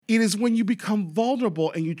It is when you become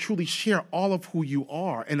vulnerable and you truly share all of who you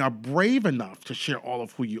are and are brave enough to share all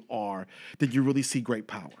of who you are that you really see great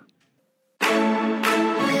power.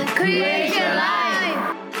 Create your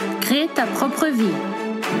life. Crée ta propre vie.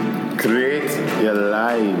 Create your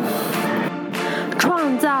life.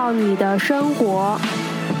 创造你的生活。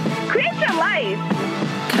 Create your life.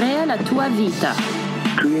 Crea la tua vita.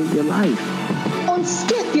 Create your life. On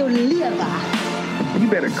skip your liver. You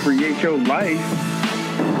better create your life.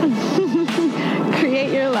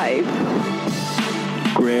 Create your life.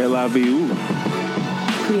 Create la vie.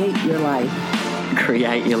 Create your life.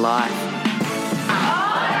 Create your life.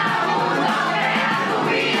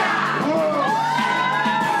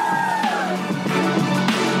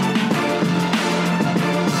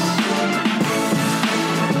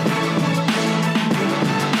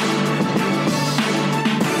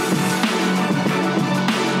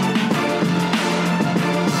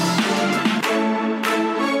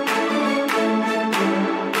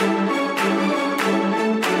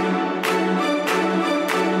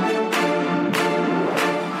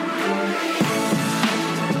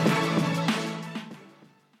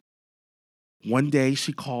 One day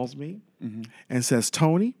she calls me and says,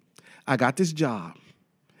 Tony, I got this job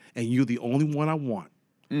and you're the only one I want.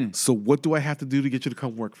 So what do I have to do to get you to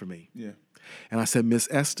come work for me? Yeah. And I said, Miss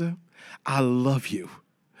Esther, I love you,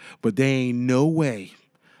 but there ain't no way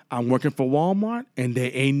I'm working for Walmart and there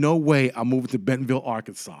ain't no way I'm moving to Bentonville,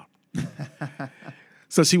 Arkansas.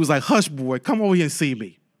 So she was like, hush, boy, come over here and see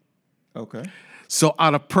me. Okay. So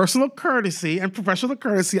out of personal courtesy and professional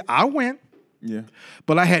courtesy, I went. Yeah.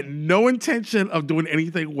 But I had no intention of doing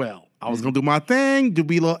anything well. I was going to do my thing,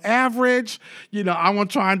 be a little average. You know, I will not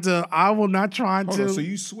try to. Hold on, so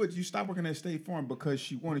you switched. You stopped working at State Farm because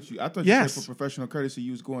she wanted you. I thought you said for professional courtesy, you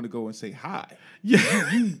was going to go and say hi.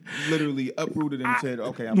 Yeah. You literally uprooted and said,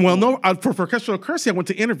 okay, I'm for professional courtesy, I went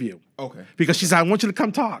to interview. Okay. Because she said, I want you to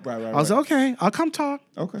come talk. Right. I was like, okay, I'll come talk.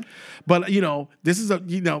 Okay. But, this is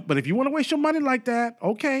but if you want to waste your money like that,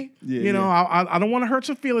 okay. Yeah, I don't want to hurt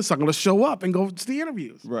your feelings, so I'm going to show up and go to the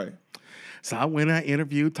interviews. Right. So I went and I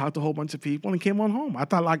interviewed, talked to a whole bunch of people, and came on home. I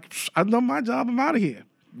thought, I've done my job. I'm out of here.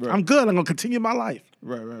 Right. I'm good. I'm going to continue my life.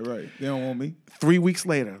 Right. They don't want me. 3 weeks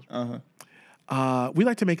later, we'd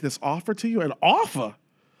like to make this offer to you. An offer?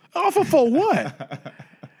 Offer for what?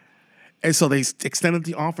 And so they extended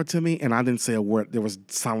the offer to me, and I didn't say a word. There was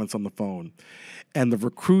silence on the phone. And the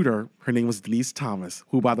recruiter, her name was Denise Thomas,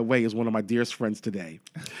 who, by the way, is one of my dearest friends today.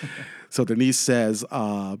 So Denise says,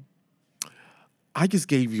 I just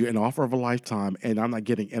gave you an offer of a lifetime, and I'm not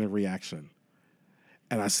getting any reaction.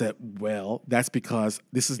 And I said, well, that's because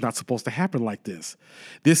this is not supposed to happen like this.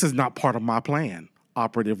 This is not part of my plan.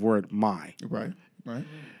 Operative word, my. Right.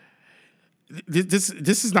 This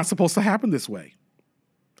is not supposed to happen this way.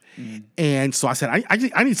 And so I said,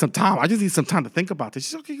 I need some time. I just need some time to think about this. She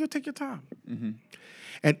said, okay, go take your time.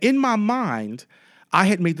 And in my mind, I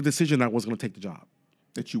had made the decision that I was going to take the job.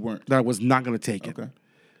 That you weren't. That I was not going to take it. Okay.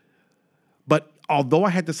 But although I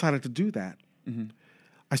had decided to do that,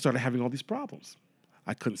 I started having all these problems.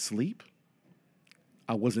 I couldn't sleep.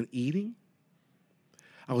 I wasn't eating.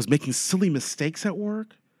 I was making silly mistakes at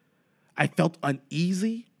work. I felt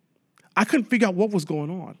uneasy. I couldn't figure out what was going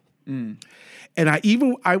on. And I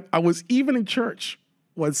was even in church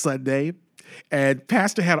one Sunday, and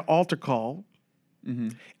pastor had an altar call,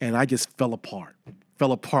 and I just fell apart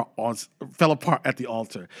at the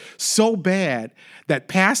altar. So bad that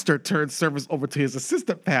pastor turned service over to his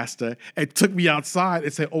assistant pastor and took me outside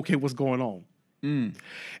and said, okay, what's going on? And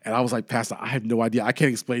I was like, Pastor, I have no idea. I can't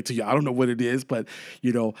explain it to you. I don't know what it is, but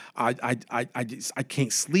I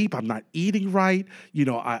can't sleep. I'm not eating right.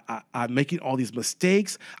 I'm making all these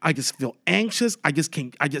mistakes. I just feel anxious. I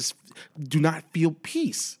just do not feel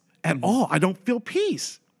peace at all. I don't feel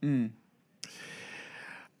peace. So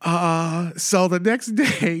the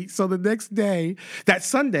next day, that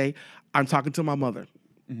Sunday, I'm talking to my mother.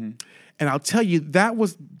 And I'll tell you, that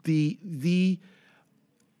was the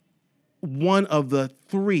one of the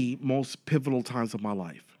 3 most pivotal times of my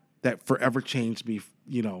life that forever changed me,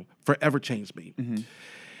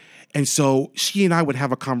 And so she and I would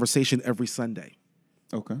have a conversation every Sunday.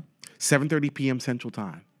 Okay. 7:30 p.m. Central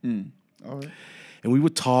Time. All right. And we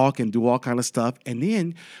would talk and do all kind of stuff. And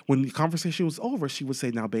then when the conversation was over, she would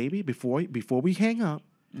say, now, baby, before we hang up,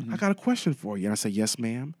 I got a question for you. And I said, yes,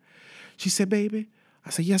 ma'am. She said, baby.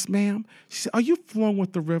 I said, yes, ma'am. She said, are you flowing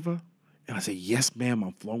with the river? And I said, yes, ma'am,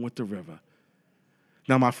 I'm flowing with the river.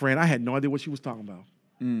 Now, my friend, I had no idea what she was talking about.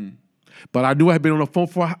 But I knew I had been on the phone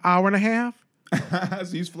for an hour and a half. So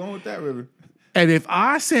he's flowing with that river. And if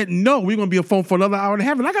I said no, we're gonna be on the phone for another hour and a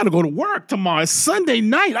half, and I gotta go to work tomorrow. It's Sunday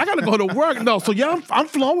night. I gotta go to work. No, so yeah, I'm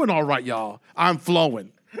flowing all right, y'all. I'm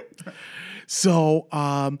flowing. So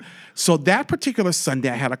that particular Sunday,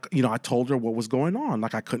 I told her what was going on,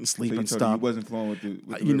 like I couldn't sleep and stuff. You wasn't flowing with the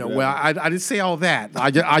I didn't say all that.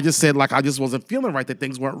 I just said like I just wasn't feeling right, that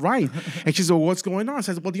things weren't right. And she said, well, what's going on? I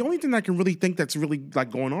said, well, the only thing I can really think that's really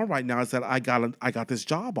like going on right now is that I got this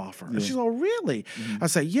job offer. And she said, oh, really? I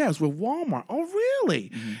said, yes, with Walmart. Oh,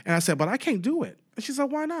 really? And I said, but I can't do it. And she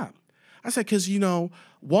said, why not? I said, because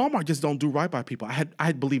Walmart just don't do right by people. I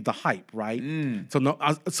had believed the hype, right? So no,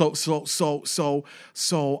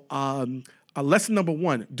 lesson number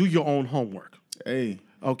 1: do your own homework. Hey,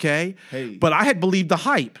 okay. Hey, but I had believed the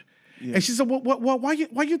hype, and she said, well, why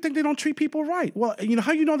you think they don't treat people right? Well,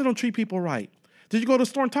 how you know they don't treat people right? Did you go to the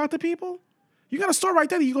store and talk to people? You got a store right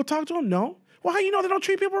there. Did you go talk to them? No. Well, how you know they don't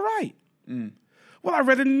treat people right? Well, I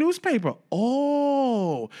read it in the newspaper.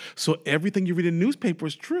 Oh, so everything you read in the newspaper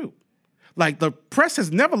is true. Like, the press has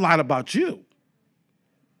never lied about you.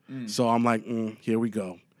 So I'm like, here we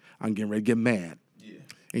go. I'm getting ready to get mad. Yeah.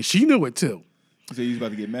 And she knew it, too. So you was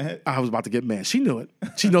about to get mad? I was about to get mad. She knew it.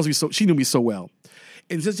 She knows me she knew me so well.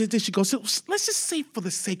 And then she goes, so let's just say for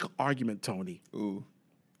the sake of argument, Tony. Ooh.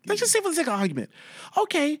 Let's just say for the sake of argument.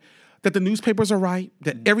 Okay, that the newspapers are right,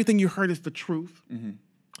 that everything you heard is the truth.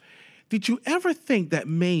 Did you ever think that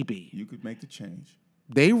maybe you could make the change?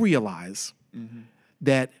 They realize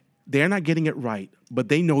that they're not getting it right, but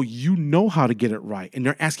they know you know how to get it right, and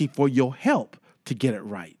they're asking for your help to get it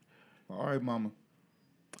right. All right, mama.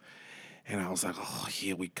 And I was like, oh,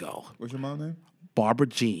 here we go. What's your mom's name? Barbara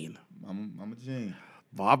Jean. Mama Jean.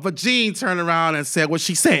 Barbara Jean turned around and said what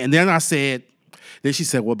she said. And then she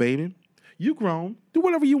said, well, baby, you grown. Do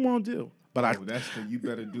whatever you want to do. But that's for you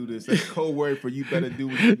better do this. That's code word for you better do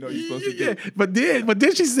what you know you're supposed to do. But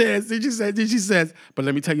then she says, but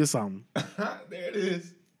let me tell you something. There it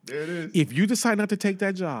is. If you decide not to take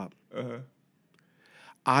that job,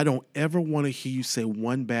 I don't ever want to hear you say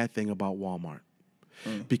one bad thing about Walmart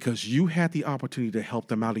because you had the opportunity to help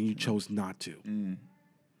them out and you chose not to.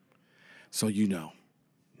 So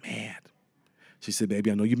mad. She said,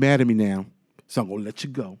 baby, I know you're mad at me now, so I'm going to let you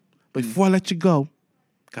go. But before I let you go,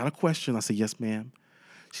 got a question. I said, yes, ma'am.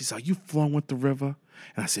 She said, are you flowing with the river?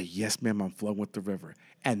 And I said, yes, ma'am, I'm flowing with the river.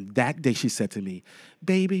 And that day she said to me,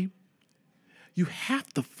 baby, you have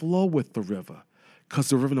to flow with the river because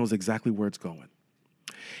the river knows exactly where it's going.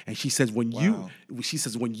 And she says, when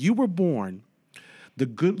you were born, the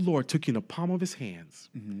good Lord took you in the palm of his hands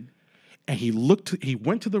and he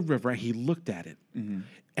went to the river and he looked at it.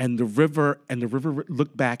 And the river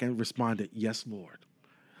looked back and responded, yes, Lord.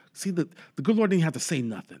 See, the good Lord didn't have to say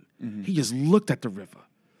nothing. He just looked at the river.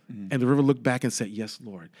 And the river looked back and said, yes,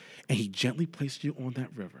 Lord. And he gently placed you on that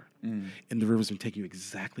river. And the river's been taking you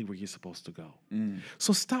exactly where you're supposed to go.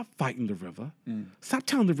 So stop fighting the river. Stop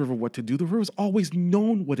telling the river what to do. The river's always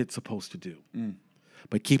known what it's supposed to do.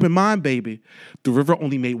 But keep in mind, baby, the river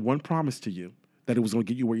only made one promise to you, that it was going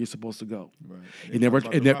to get you where you're supposed to go.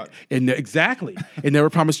 Right. Exactly. It never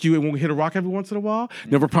promised you it won't hit a rock every once in a while.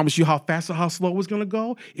 Never promised you how fast or how slow it was going to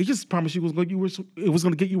go. It just promised you it was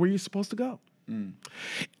going to get you where you're supposed to go. And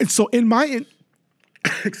so in my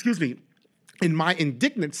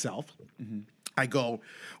indignant self, I go,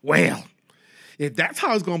 well, if that's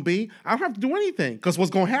how it's going to be, I don't have to do anything because what's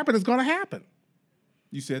going to happen is going to happen.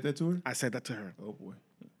 You said that to her? I said that to her. Oh, boy.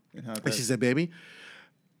 And she said, baby,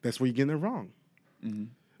 that's where you're getting it wrong.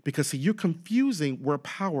 Because, see, you're confusing where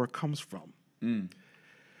power comes from.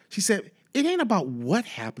 She said, it ain't about what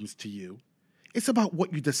happens to you. It's about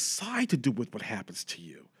what you decide to do with what happens to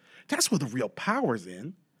you. That's where the real power is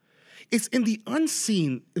in. It's in the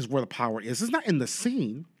unseen is where the power is. It's not in the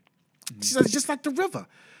seen. She said, it's just like the river.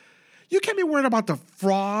 You can't be worried about the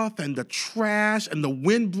froth and the trash and the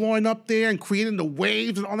wind blowing up there and creating the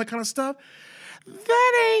waves and all that kind of stuff.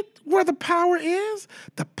 That ain't where the power is.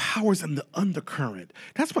 The power's in the undercurrent.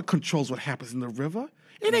 That's what controls what happens in the river.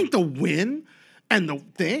 It ain't the wind and the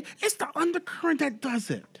thing. It's the undercurrent that does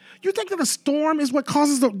it. You think that a storm is what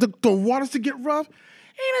causes the waters to get rough?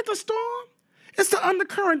 Ain't it the storm? It's the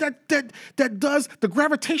undercurrent that does the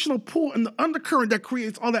gravitational pull and the undercurrent that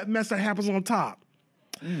creates all that mess that happens on top.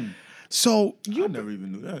 So I never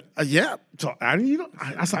even knew that. Yeah. So I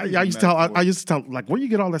used to tell like, where you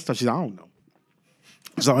get all that stuff? She said, I don't know.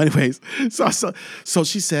 So anyways, so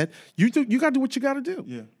she said, you got to do what you got to do.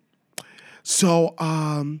 Yeah. So,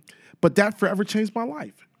 but that forever changed my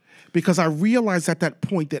life because I realized at that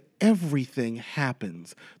point that everything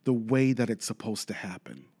happens the way that it's supposed to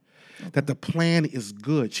happen. Okay. That the plan is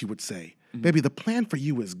good, she would say. Baby, the plan for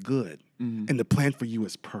you is good, and the plan for you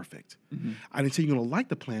is perfect. I didn't say you're going to like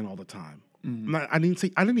the plan all the time. I didn't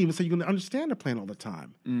even say you're going to understand the plan all the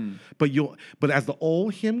time. But as the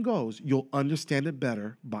old hymn goes, you'll understand it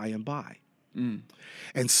better by and by.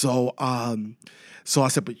 And so I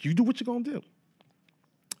said, but you do what you're going to do.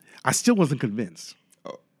 I still wasn't convinced.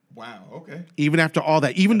 Oh, wow. Okay. Even after all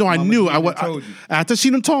that, even though I knew after she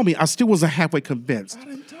done told me, I still wasn't halfway convinced. I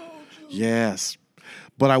done told you. Yes.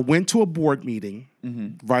 But I went to a board meeting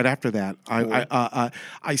right after that.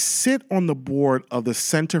 I sit on the board of the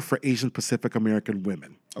Center for Asian Pacific American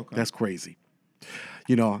Women. Okay. That's crazy.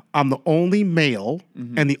 You know, I'm the only male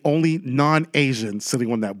and the only non-Asian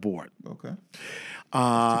sitting on that board. Okay.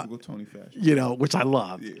 Typical Tony fashion. You know, which I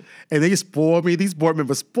love. Yeah. And they just spoil me. These board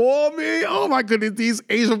members spoil me. Oh, my goodness. These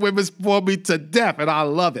Asian women spoil me to death, and I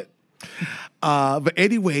love it. But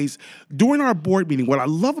anyways, during our board meeting, what I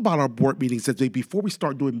love about our board meetings is that before we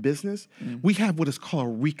start doing business, we have what is called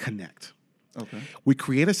a reconnect. Okay. We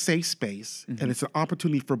create a safe space, and it's an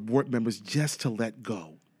opportunity for board members just to let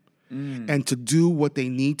go. And to do what they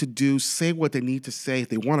need to do, say what they need to say. If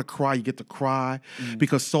they want to cry, you get to cry,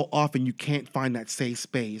 because so often you can't find that safe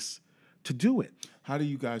space to do it. How do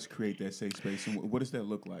you guys create that safe space, and what does that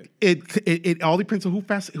look like? It all depends on who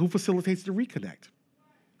facilitates the reconnect.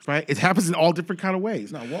 Right? It happens in all different kind of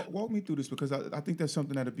ways. Now, walk me through this, because I think that's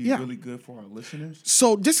something that would be really good for our listeners.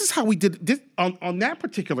 So this is how we did it. On that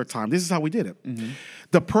particular time, this is how we did it.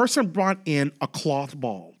 The person brought in a cloth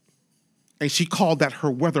ball, and she called that her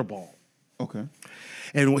weather ball. Okay.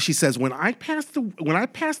 And what she says, when I pass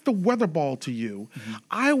the weather ball to you,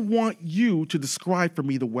 I want you to describe for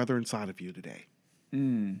me the weather inside of you today.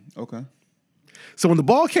 Okay. So when the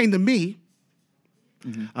ball came to me,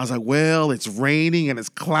 I was like, well, it's raining and it's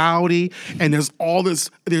cloudy and there's all this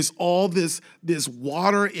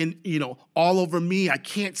water in, all over me. I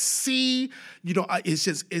can't see, it's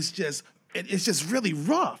just really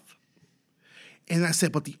rough. And I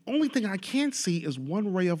said, but the only thing I can see is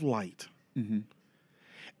one ray of light.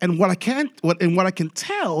 And what I can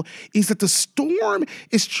tell is that the storm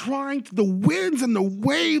is the winds and the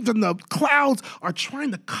waves and the clouds are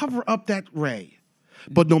trying to cover up that ray.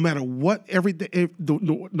 But no matter what everything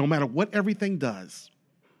does,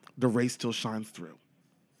 the ray still shines through.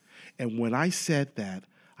 And when I said that,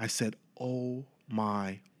 I said, "Oh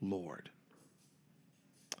my Lord!"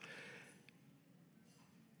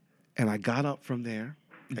 And I got up from there,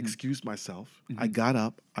 excused myself. I got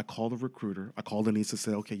up. I called the recruiter. I called Denise and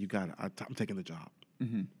said, "Okay, you got it. I'm taking the job."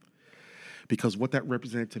 Because what that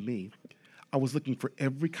represented to me, I was looking for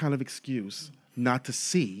every kind of excuse not to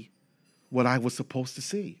see what I was supposed to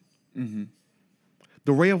see.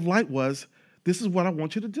 The ray of light was, this is what I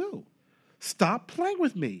want you to do. Stop playing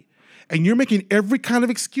with me. And you're making every kind of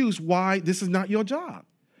excuse why this is not your job.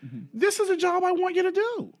 This is a job I want you to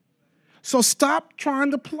do. So stop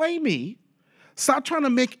trying to play me. Stop trying to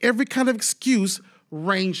make every kind of excuse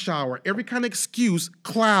rain shower, every kind of excuse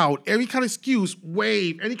cloud, every kind of excuse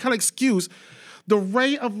wave, any kind of excuse. The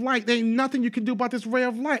ray of light, there ain't nothing you can do about this ray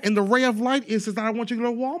of light. And the ray of light is that I want you to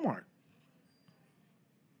go to Walmart.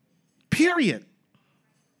 Period.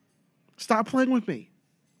 Stop playing with me.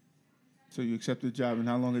 So you accepted the job, and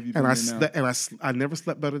how long have you been there now? I never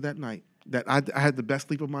slept better that night. That I had the best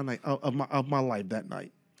sleep of my life that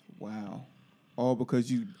night. Wow. All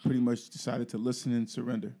because you pretty much decided to listen and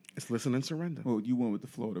surrender. It's listen and surrender. Well, you went with the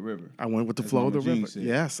flow of the river. I went with the flow of the river.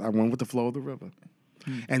 Yes, I went with the flow of the river.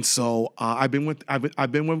 And so I've been with.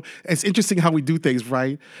 It's interesting how we do things,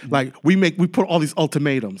 right? Like we put all these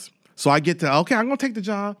ultimatums. So I get to, okay, I'm going to take the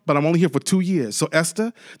job, but I'm only here for 2 years. So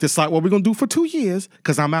Esther, decide what we're going to do for 2 years,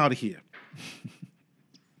 because I'm out of here.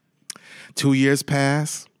 2 years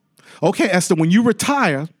pass. Okay, Esther, when you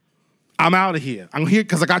retire, I'm out of here. I'm here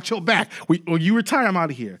because I got your back. When you retire, I'm out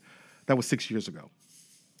of here. That was 6 years ago.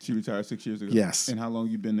 She retired 6 years ago? Yes. And how long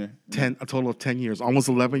you been there? A total of 10 years, almost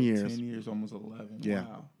 11 years. 10 years, almost 11. Yeah.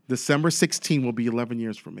 Wow. December 16 will be 11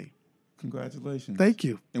 years for me. Congratulations. Thank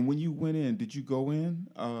you. And when you went in, did you go in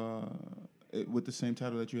with the same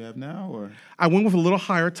title that you have now, or? I went with a little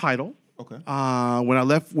higher title. Okay. When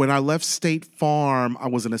I left State Farm, I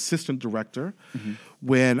was an assistant director.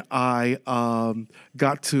 When I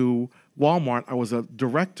got to Walmart, I was a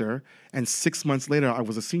director, and 6 months later, I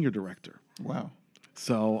was a senior director. Wow.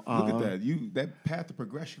 So look at that. That path of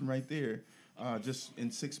progression right there, just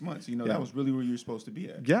in 6 months. That was really where you were supposed to be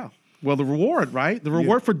at. Yeah. Well, the reward, right? The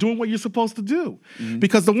reward for doing what you're supposed to do.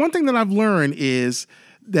 Because the one thing that I've learned is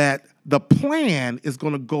that the plan is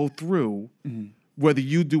going to go through whether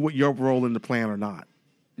you do what your role in the plan or not.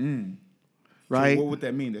 right? So what would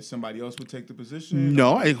that mean? That somebody else would take the position?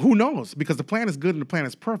 No, who knows? Because the plan is good and the plan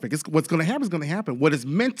is perfect. What's going to happen is going to happen. What is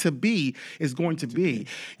meant to be is going to be.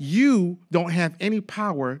 You don't have any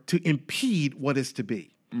power to impede what is to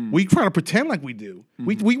be. We try to pretend like we do.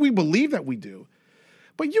 We believe that we do.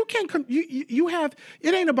 But you can't, you have,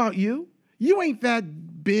 it ain't about you. You ain't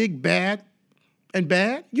that big, bad, and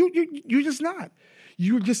bad. You're just not.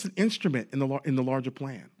 You're just an instrument in the larger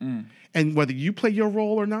plan. And whether you play your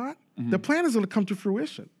role or not, the plan is going to come to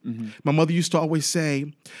fruition. My mother used to always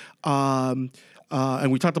say, and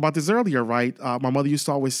we talked about this earlier, right? My mother used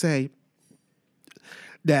to always say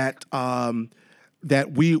that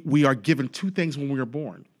that we are given two things when we are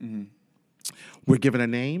born. We're given a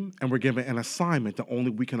name and we're given an assignment that only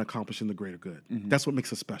we can accomplish in the greater good. That's what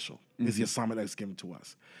makes us special, is the assignment that's given to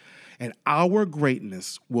us. And our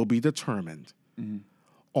greatness will be determined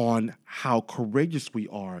on how courageous we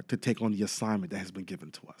are to take on the assignment that has been given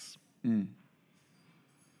to us.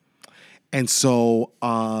 And so,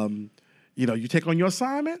 you take on your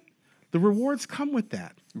assignment, the rewards come with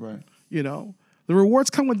that. Right. The rewards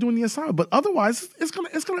come with doing the assignment, but otherwise,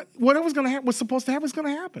 whatever's gonna happen, what's supposed to happen is gonna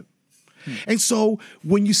happen. And so,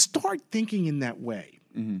 when you start thinking in that way,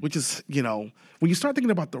 which is, when you start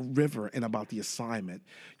thinking about the river and about the assignment,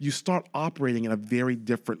 you start operating in a very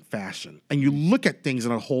different fashion, and you look at things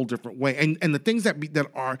in a whole different way. And the things that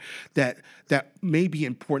may be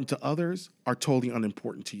important to others are totally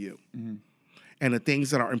unimportant to you. And the things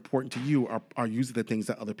that are important to you are usually the things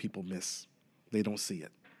that other people miss. They don't see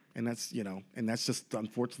it. And that's, and that's just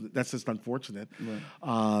unfortunate. That's just unfortunate.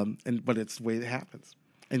 Right. But it's the way it happens.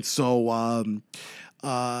 And so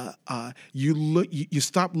you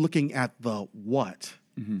stop looking at the what,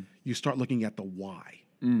 you start looking at the why,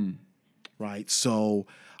 right? So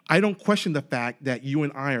I don't question the fact that you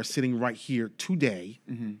and I are sitting right here today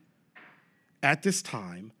at this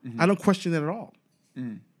time. I don't question that at all.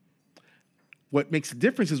 What makes a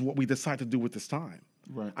difference is what we decide to do with this time.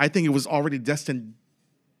 Right. I think it was already destined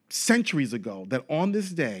centuries ago that on this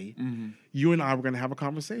day, you and I were going to have a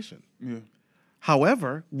conversation. Yeah.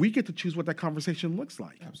 However, we get to choose what that conversation looks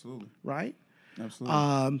like. Absolutely. Right?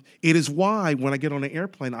 Absolutely. It is why when I get on an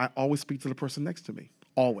airplane, I always speak to the person next to me.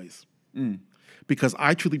 Always. Because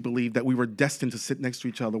I truly believe that we were destined to sit next to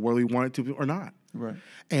each other whether we wanted to or not. Right.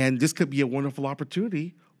 And this could be a wonderful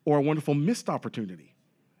opportunity or a wonderful missed opportunity.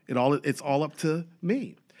 It's all up to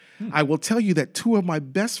me. I will tell you that two of my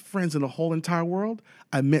best friends in the whole entire world,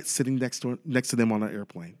 I met sitting next to them on an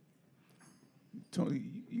airplane. Tony,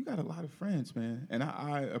 you got a lot of friends, man, and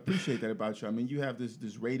I appreciate that about you. I mean, you have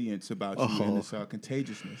this radiance about you and this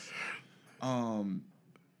contagiousness. I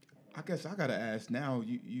guess I gotta ask now.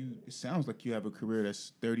 You it sounds like you have a career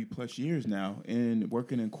that's 30 plus years now in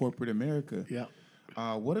working in corporate America. Yeah.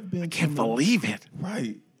 What have been? I can't believe it.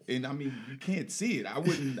 Right, and I mean, you can't see it. I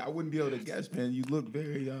wouldn't be able to guess, man. You look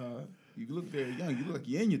very young. You look like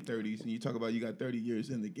you're in your 30s, and you talk about you got 30 years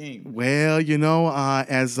in the game. Well,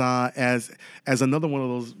 as another one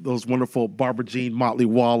of those wonderful Barbara Jean Motley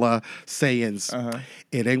Walla sayings,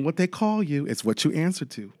 it ain't what they call you, it's what you answer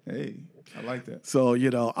to. Hey, I like that. So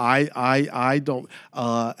I don't.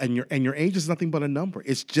 And your age is nothing but a number.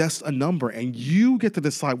 It's just a number, and you get to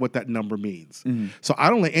decide what that number means. So I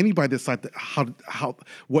don't let anybody decide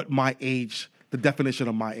what my age, the definition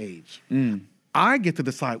of my age. I get to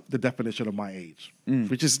decide the definition of my age,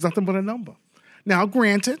 which is nothing but a number. Now,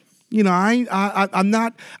 granted, I'm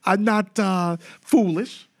not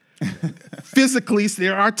foolish. Physically,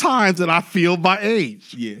 there are times that I feel my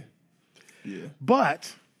age. Yeah.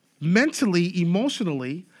 But mentally,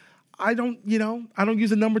 emotionally, I don't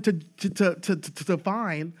use a number to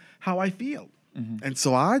define how I feel, and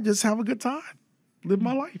so I just have a good time, live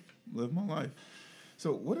my life.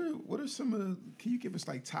 So what are some of the? Can you give us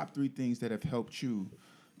like top 3 things that have helped you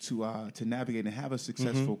to navigate and have a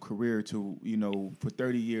successful career for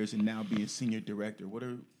 30 years and now be a senior director? What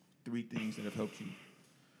are 3 things that have helped you?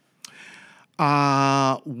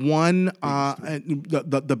 One,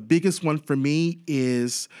 the biggest one for me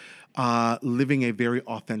is living a very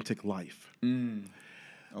authentic life.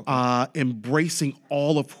 Okay. Embracing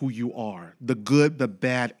all of who you are, the good, the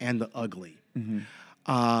bad, and the ugly.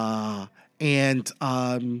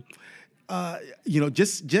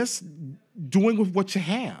 Just doing with what you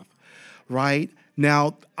have, right?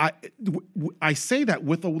 Now, I say that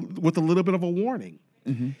with a little bit of a warning.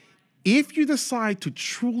 If you decide to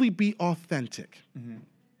truly be authentic,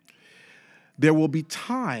 there will be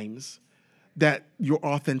times that your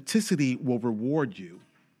authenticity will reward you,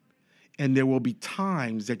 and there will be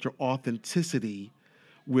times that your authenticity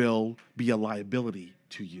will be a liability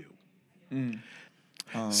to you.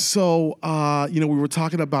 So, we were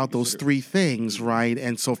talking about those three things, right?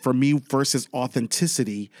 And so for me, versus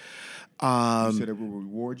authenticity, you said it will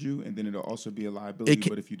reward you, and then it'll also be a liability.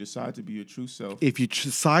 But if you decide to be your true self,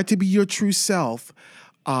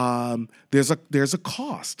 there's a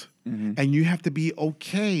cost, and you have to be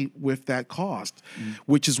okay with that cost,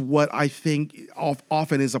 which is what I think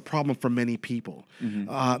often is a problem for many people.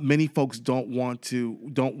 Many folks don't want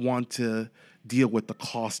to deal with the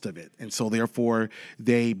cost of it, and so therefore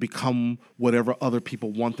they become whatever other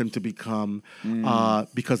people want them to become,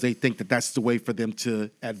 because they think that that's the way for them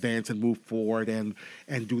to advance and move forward and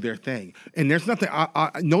do their thing. And there's nothing,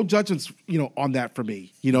 no judgments, on that for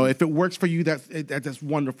me. If it works for you, that's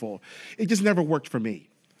wonderful. It just never worked for me.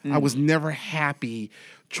 I was never happy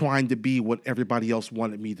trying to be what everybody else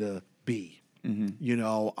wanted me to be. I've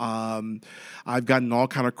gotten all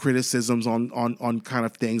kind of criticisms on kind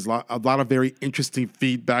of things, a lot of very interesting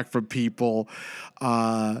feedback from people,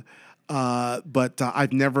 but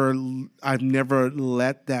I've never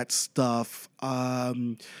let that stuff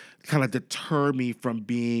kind of deter me from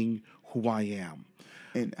being who I am.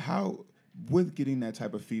 And how, with getting that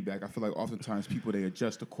type of feedback, I feel like oftentimes people, they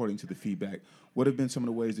adjust according to the feedback. What have been some of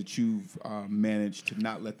the ways that you've managed to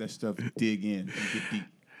not let that stuff dig in and get deep?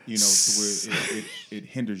 To where it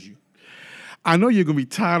hinders you. I know you're gonna be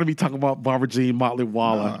tired of me talking about Barbara Jean Motley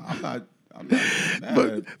Walla. I'm not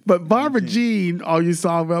mad. But Barbara Jean,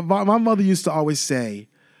 my mother used to always say,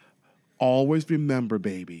 always remember,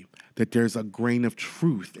 baby, that there's a grain of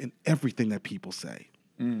truth in everything that people say,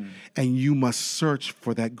 and you must search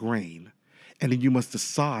for that grain, and then you must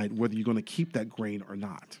decide whether you're going to keep that grain or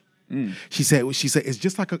not. She said it's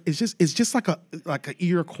just like an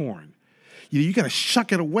ear of corn. You got to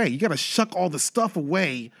shuck it away. You got to shuck all the stuff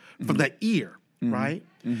away from that ear, right?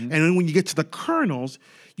 And then when you get to the kernels,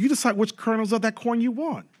 you decide which kernels of that corn you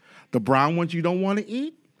want. The brown ones you don't want to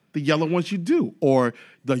eat, the yellow ones you do. Or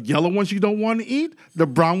the yellow ones you don't want to eat, the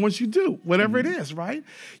brown ones you do. Whatever it is, right?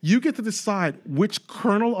 You get to decide which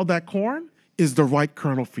kernel of that corn is the right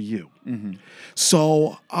kernel for you.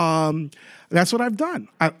 So that's what I've done.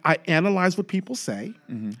 I analyze what people say,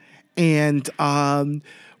 and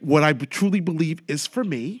what I truly believe is for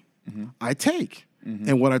me, I take.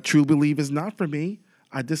 And what I truly believe is not for me,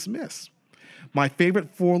 I dismiss. My favorite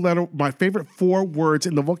four words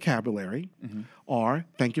in the vocabulary are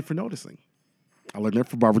 "thank you for noticing." I learned that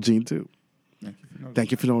from Barbara Jean too.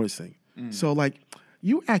 Thank you for noticing. So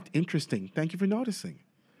you act interesting. Thank you for noticing.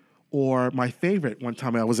 Or my favorite, one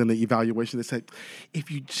time I was in the evaluation, they said, if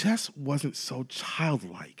you just wasn't so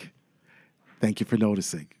childlike, thank you for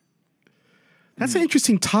noticing. That's an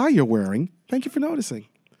interesting tie you're wearing. Thank you for noticing.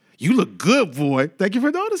 You look good, boy. Thank you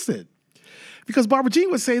for noticing. Because Barbara Jean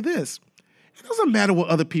would say this, it doesn't matter what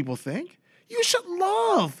other people think. You should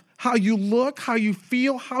love how you look, how you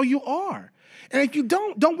feel, how you are. And if you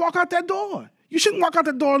don't walk out that door. You shouldn't walk out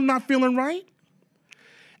the door not feeling right.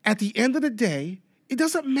 At the end of the day, it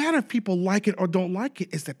doesn't matter if people like it or don't like it.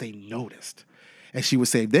 It's that they noticed. And she would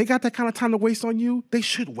say, if they got that kind of time to waste on you, they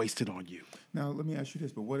should waste it on you. Now, let me ask you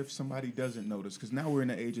this, but what if somebody doesn't notice? Because now we're in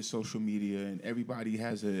the age of social media, and everybody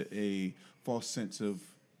has a false sense of,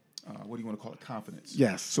 what do you want to call it, confidence.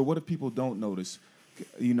 Yes. So what if people don't notice?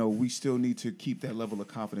 We still need to keep that level of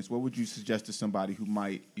confidence. What would you suggest to somebody who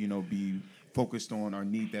might, be focused on or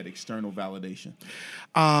need that external validation?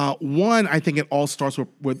 One, I think it all starts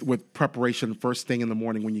with preparation first thing in the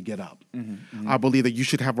morning when you get up. I believe that you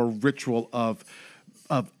should have a ritual of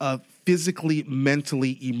physically,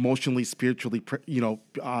 mentally, emotionally, spiritually,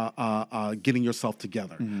 getting yourself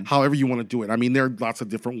together. However you want to do it. I mean, there are lots of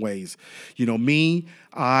different ways.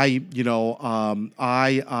 I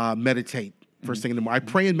meditate first thing in the morning. I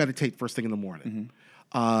pray and meditate first thing in the morning.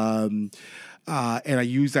 And I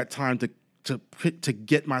use that time to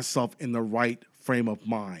get myself in the right frame of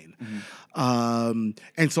mind. And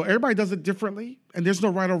so everybody does it differently, and there's no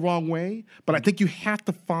right or wrong way, but I think you have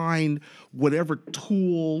to find whatever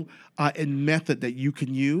tool and method that you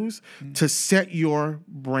can use to set your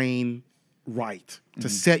brain right, to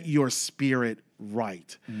set your spirit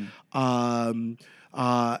right. And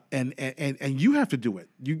you have to do it.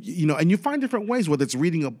 And you find different ways, whether it's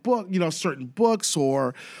reading a book, certain books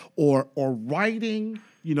or writing.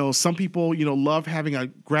 Some people, love having a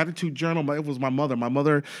gratitude journal. It was my mother. My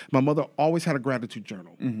mother always had a gratitude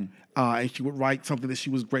journal. And she would write something that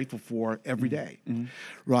she was grateful for every day.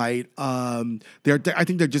 Right? I think there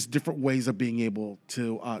are just different ways of being able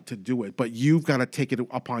to do it. But you've got to take it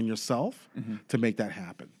upon yourself to make that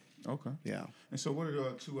happen. Okay. Yeah. And so what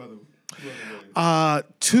are two other ways?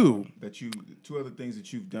 Two other things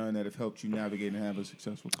that you've done that have helped you navigate and have a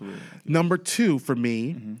successful career? Number two for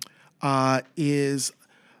me is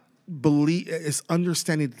it's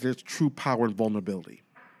understanding that there's true power in vulnerability.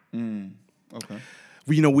 Okay.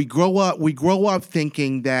 We grow up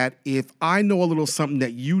thinking that if I know a little something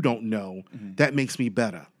that you don't know, that makes me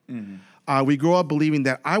better. We grow up believing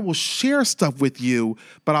that I will share stuff with you,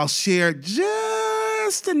 but I'll share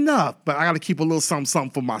just enough. But I got to keep a little something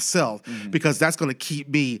for myself because that's going to keep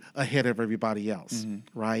me ahead of everybody else,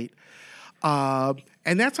 right?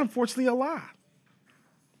 And that's unfortunately a lie.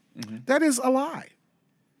 That is a lie.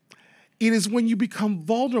 It is when you become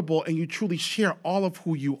vulnerable and you truly share all of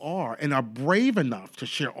who you are and are brave enough to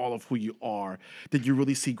share all of who you are that you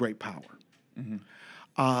really see great power.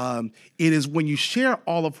 It is when you share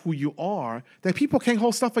all of who you are that people can't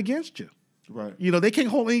hold stuff against you. Right. They can't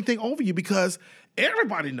hold anything over you because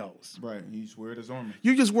everybody knows. Right. You just wear it as armor.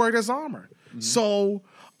 You just wear it as armor. So,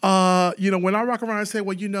 when I walk around and say,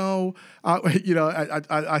 well,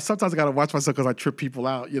 I sometimes I got to watch myself because I trip people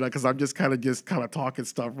out, because I'm just kind of talking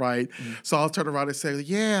stuff, right? So I'll turn around and say,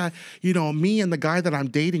 yeah, me and the guy that I'm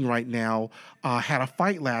dating right now had a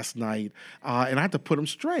fight last night, and I had to put him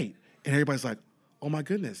straight. And everybody's like, oh my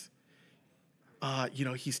goodness.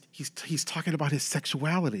 He's talking about his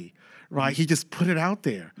sexuality, right? He just put it out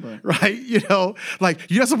there, right? Like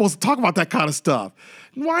you're not supposed to talk about that kind of stuff.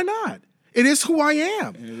 Why not? It is who I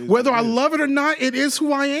am. Whether I love it or not, it is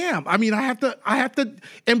who I am. I mean, I have to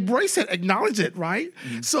embrace it, acknowledge it, right?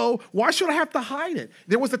 So why should I have to hide it?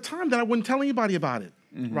 There was a time that I wouldn't tell anybody about it,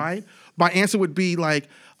 right? My answer would be like,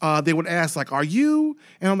 they would ask, like, are you?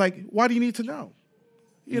 And I'm like, why do you need to know?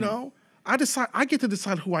 I get to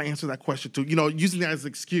decide who I answer that question to, using that as an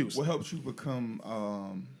excuse. What helps you become,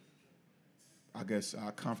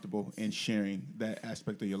 comfortable in sharing that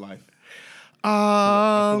aspect of your life?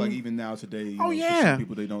 I feel like even now today, for some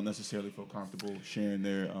people, they don't necessarily feel comfortable sharing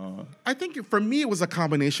their. I think for me, it was a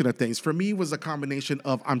combination of things. For me, it was a combination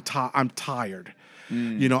of I'm tired.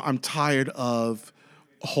 I'm tired of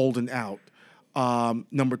holding out.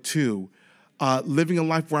 Number two, living a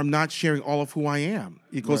life where I'm not sharing all of who I am.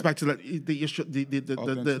 It goes back to the issue,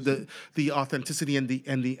 the authenticity and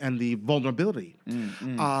the vulnerability.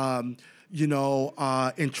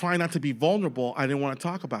 And trying not to be vulnerable, I didn't want to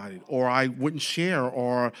talk about it, or I wouldn't share,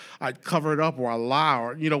 or I'd cover it up, or I lie,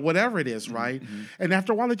 or whatever it is, right? And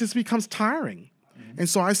after a while, it just becomes tiring. And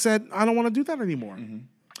so I said, I don't want to do that anymore.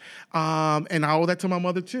 And I owe that to my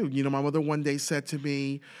mother too. My mother one day said to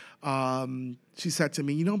me,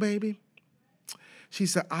 baby, she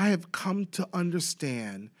said, I have come to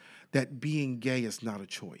understand that being gay is not a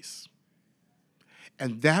choice.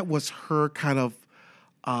 And that was her kind of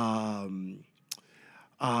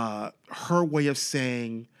her way of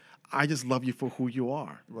saying, I just love you for who you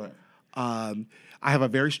are. Right. I have a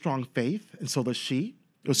very strong faith, and so does she.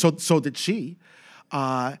 So did she.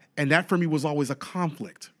 And that for me was always a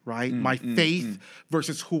conflict, right? My faith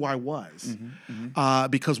versus who I was.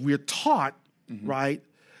 Because we're taught, right,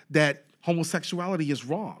 that homosexuality is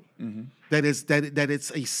wrong. That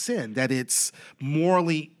it's a sin, that it's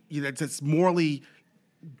morally, it's morally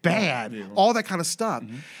bad, all that kind of stuff.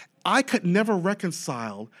 I could never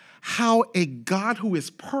reconcile how a God who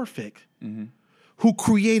is perfect, who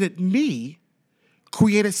created me,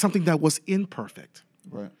 created something that was imperfect.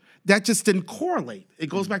 Right. That just didn't correlate. It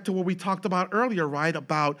goes back to what we talked about earlier, right?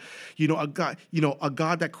 About, a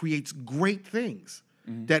God that creates great things.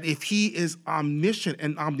 That if he is omniscient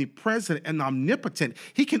and omnipresent and omnipotent,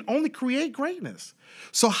 he can only create greatness.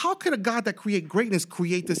 So how could a God that creates greatness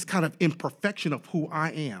create this kind of imperfection of who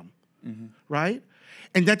I am, right?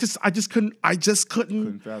 And that I just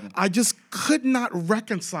could not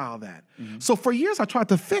reconcile that. So for years I tried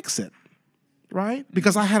to fix it, right?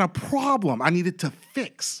 Because I had a problem I needed to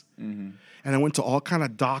fix. And I went to all kind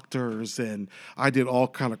of doctors, and I did all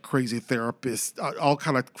kind of crazy therapists, all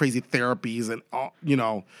kind of crazy therapies, and all,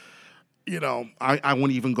 I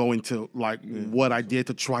won't even go into what I did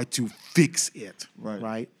to try to fix it.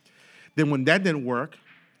 Right. Then when that didn't work,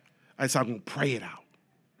 I said I'm gonna pray it out.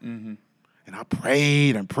 And I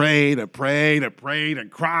prayed and prayed and prayed and prayed and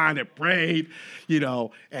cried and prayed,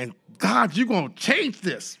 and God, you're gonna change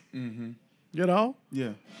this. Yeah.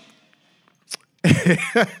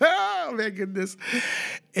 Oh, my goodness.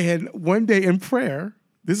 And one day in prayer,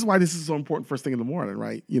 this is why this is so important first thing in the morning,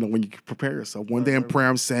 right? When you prepare yourself. One day in prayer,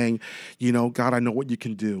 I'm saying, God, I know what you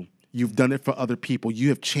can do. You've done it for other people. You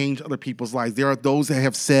have changed other people's lives. There are those that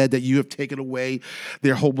have said that you have taken away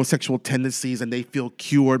their homosexual tendencies and they feel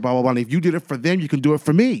cured, blah, blah, blah. And if you did it for them, you can do it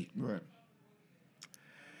for me. Right.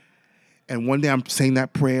 And one day I'm saying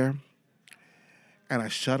that prayer, and I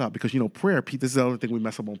shut up because, prayer, Pete, this is the other thing we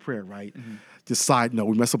mess up on prayer, right? Just side note,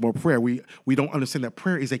 we mess up on prayer. We don't understand that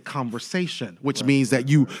prayer is a conversation, which means that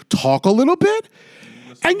you talk a little bit,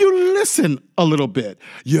 and you listen a little bit.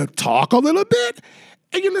 You talk a little bit,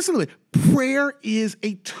 and you listen a little bit. Prayer is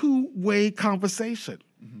a two-way conversation.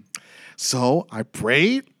 So I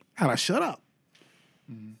prayed, and I shut up.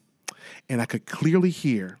 And I could clearly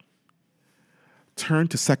hear, turn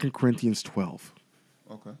to 2 Corinthians 12.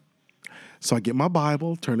 Okay. So I get my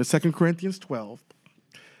Bible, turn to 2 Corinthians 12.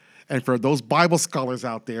 And for those Bible scholars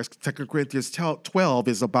out there, 2 Corinthians 12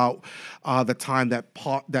 is about the time that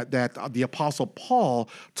the Apostle Paul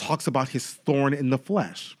talks about his thorn in the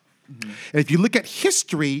flesh. And if you look at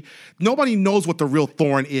history, nobody knows what the real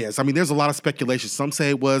thorn is. I mean, there's a lot of speculation. Some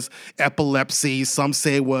say it was epilepsy. Some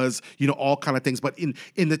say it was, all kind of things. But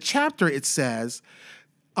in the chapter, it says,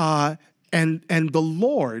 and the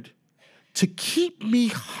Lord, to keep me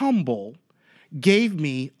humble, gave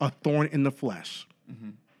me a thorn in the flesh.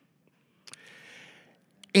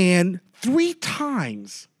 And 3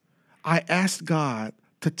 times I asked God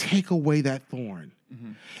to take away that thorn.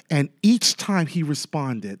 And each time he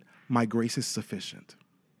responded, my grace is sufficient.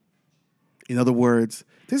 In other words,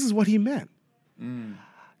 this is what he meant.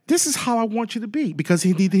 This is how I want you to be. Because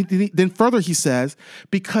then further he says,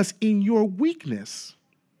 because in your weakness,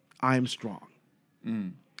 I am strong.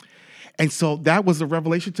 And so that was a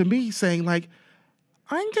revelation to me saying like,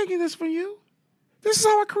 I ain't taking this from you. This is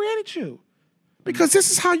how I created you. Because this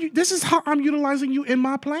is how I'm utilizing you in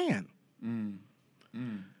my plan.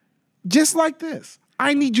 Just like this.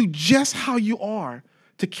 I need you just how you are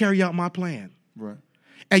to carry out my plan. Right.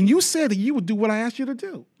 And you said that you would do what I asked you to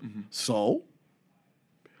do. So,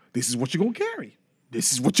 this is what you're going to carry.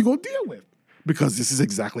 This is what you're going to deal with. Because this is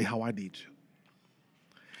exactly how I need you.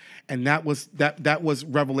 And that was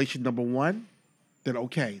revelation number 1. That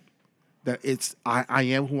okay, that it's I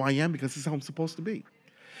am who I am because this is how I'm supposed to be.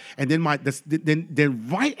 And then then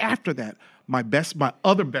right after that, my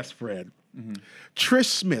other best friend, Trish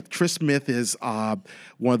Smith. Trish Smith is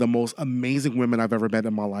one of the most amazing women I've ever met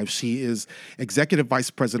in my life. She is executive vice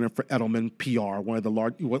president for Edelman PR, one of the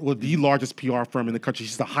largest PR firm in the country.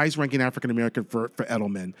 She's the highest ranking African American for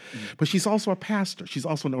Edelman, but she's also a pastor. She's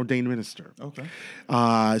also an ordained minister. Okay.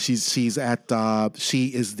 She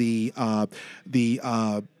is the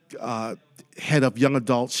head of young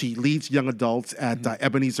adults. She leads young adults at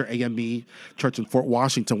Ebenezer AME Church in Fort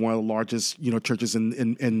Washington, one of the largest churches in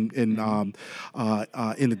the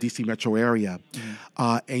DC metro area.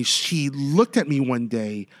 And she looked at me one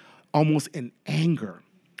day, almost in anger,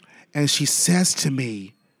 and she says to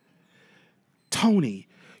me, "Tony,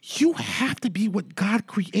 you have to be what God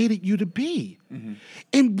created you to be.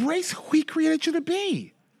 Embrace who He created you to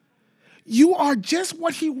be. You are just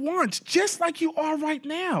what He wants, just like you are right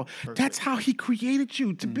now. Perfect. That's how He created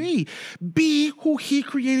you to be. Be who He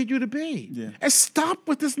created you to be. Yeah. And stop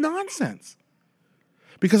with this nonsense."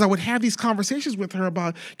 Because I would have these conversations with her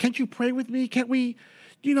about, can't you pray with me? Can't we,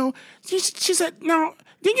 She said, no,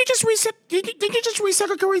 didn't you just read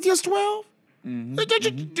 2 Corinthians 12?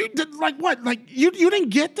 Like what? Like you didn't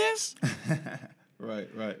get this? Right.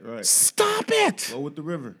 Stop it. Go with the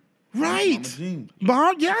river. Right.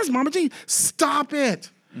 Mama Jean. Yes, Mama Jean. Stop it.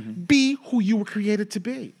 Be who you were created to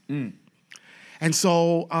be. And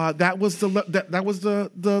so that was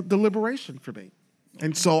the liberation for me.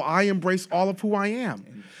 And so I embrace all of who I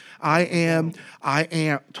am. I am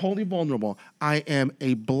totally vulnerable. I am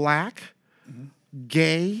a Black,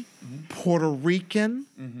 gay, Puerto Rican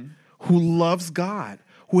who loves God,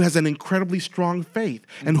 who has an incredibly strong faith,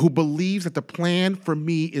 and who believes that the plan for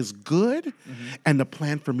me is good and the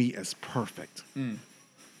plan for me is perfect. Wow.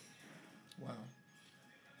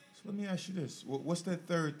 So let me ask you this. What's that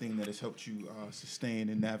third thing that has helped you sustain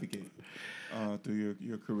and navigate through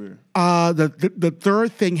your career? The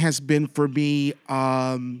third thing has been for me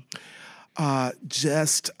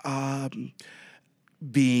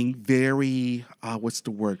being very,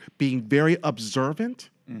 being very observant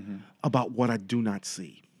about what I do not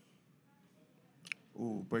see.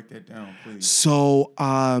 Ooh, break that down, please. So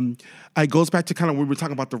it goes back to kind of when we were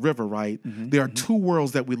talking about the river, right? There are two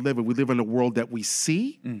worlds that we live in. We live in the world that we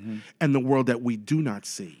see and the world that we do not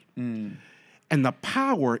see. And the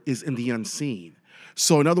power is in the unseen.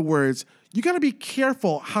 So in other words, you got to be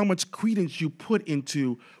careful how much credence you put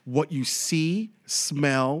into what you see,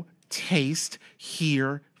 smell, taste,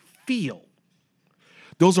 hear, feel.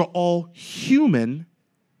 Those are all human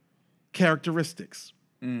characteristics.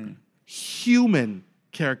 Human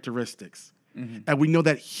characteristics. And we know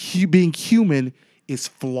that being human is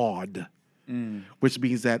flawed, which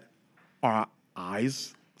means that our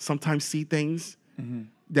eyes sometimes see things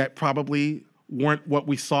that probably weren't what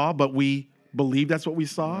we saw, but we believe that's what we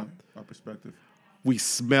saw. Our perspective. We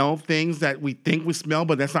smell things that we think we smell,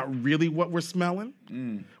 but that's not really what we're smelling.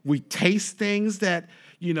 We taste things that,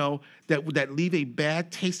 that leave a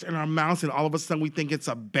bad taste in our mouths, and all of a sudden we think it's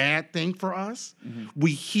a bad thing for us.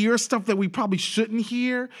 We hear stuff that we probably shouldn't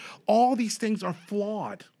hear. All these things are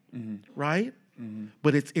flawed, right?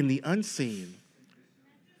 But it's in the unseen.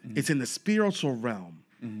 It's in the spiritual realm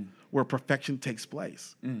where perfection takes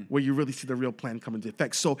place, where you really see the real plan come into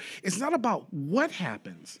effect. So it's not about what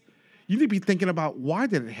happens. You need to be thinking about, why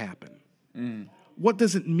did it happen? What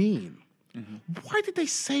does it mean? Why did they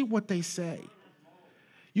say what they say?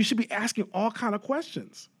 You should be asking all kind of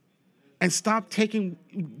questions, and stop taking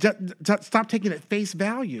at face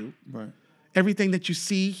value everything that you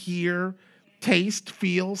see, hear, taste,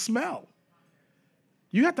 feel, smell.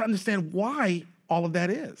 You have to understand why all of that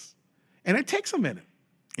is, and it takes a minute.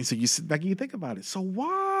 And so you sit back and you think about it. So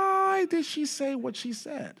why did she say what she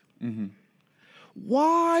said?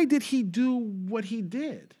 Why did he do what he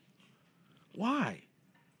did? Why?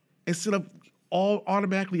 Instead of all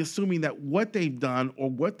automatically assuming that what they've done or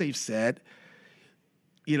what they've said,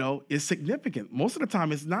 is significant. Most of the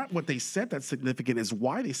time, it's not what they said that's significant. It's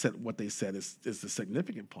why they said what they said is the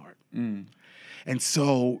significant part. And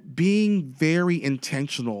so being very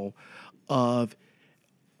intentional of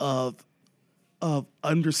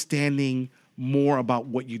understanding more about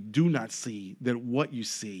what you do not see than what you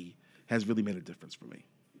see has really made a difference for me.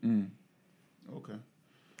 Okay.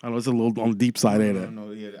 I know it's a little on the deep side, ain't it?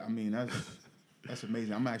 No, yeah. I mean, that's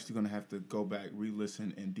amazing. I'm actually going to have to go back,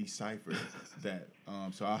 re-listen, and decipher that.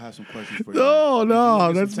 So I'll have some questions for you.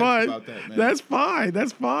 No, that's fine. That's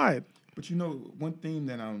fine. But one theme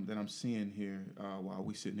that I'm seeing here while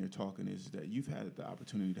we sitting here talking is that you've had the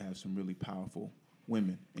opportunity to have some really powerful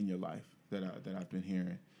women in your life that I've been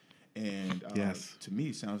hearing, and yes. To me,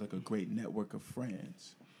 it sounds like a great network of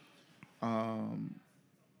friends.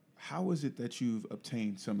 How is it that you've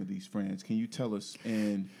obtained some of these friends? Can you tell us?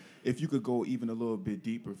 And if you could go even a little bit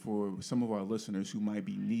deeper for some of our listeners who might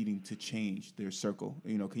be needing to change their circle,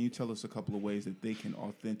 can you tell us a couple of ways that they can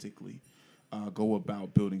authentically go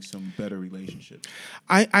about building some better relationships?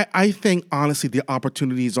 I think, honestly, the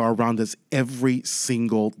opportunities are around us every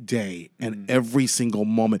single day and every single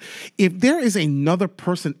moment. If there is another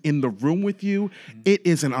person in the room with you, it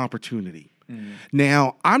is an opportunity.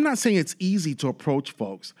 Now, I'm not saying it's easy to approach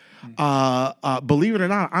folks. Believe it or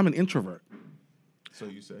not, I'm an introvert. So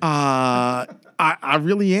you say. I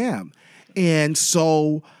really am. And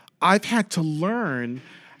so I've had to learn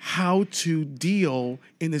how to deal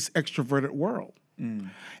in this extroverted world.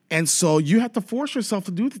 And so you have to force yourself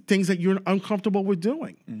to do the things that you're uncomfortable with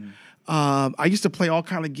doing. I used to play all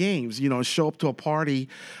kind of games, show up to a party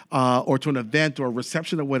or to an event or a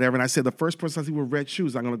reception or whatever, and I said, the first person I see with red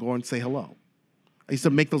shoes, I'm going to go and say hello. I used to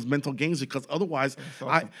make those mental games because otherwise,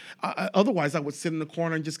 I would sit in the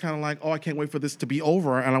corner and just kind of like, I can't wait for this to be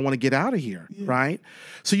over and I want to get out of here, right?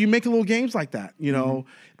 So you make little games like that.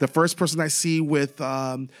 The first person I see with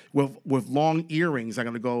long earrings, I'm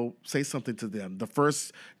going to go say something to them. The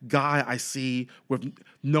first guy I see with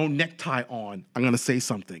no necktie on, I'm going to say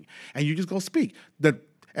something. And you just go speak.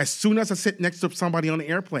 As soon as I sit next to somebody on the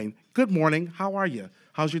airplane, good morning, how are you?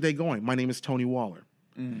 How's your day going? My name is Tony Waller.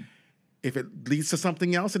 If it leads to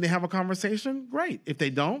something else and they have a conversation, great. If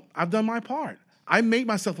they don't, I've done my part. I made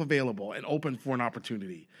myself available and open for an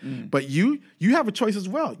opportunity. But you have a choice as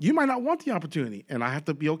well. You might not want the opportunity, and I have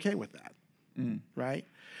to be okay with that, right?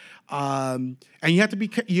 And you have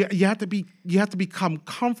to become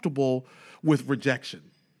comfortable with rejection.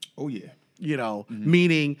 Oh yeah.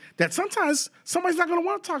 Meaning that sometimes somebody's not going to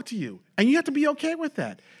want to talk to you, and you have to be okay with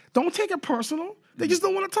that. Don't take it personal. They just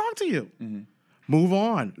don't want to talk to you. Move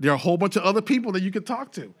on. There are a whole bunch of other people that you can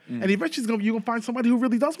talk to. And eventually you're going to find somebody who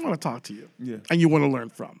really does want to talk to you and you want to learn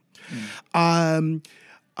from.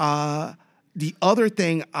 The other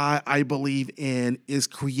thing I believe in is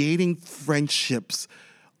creating friendships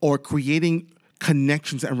or creating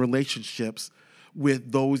connections and relationships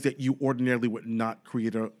with those that you ordinarily would not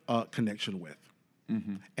create a connection with.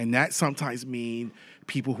 And that sometimes means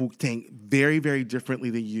people who think very, very differently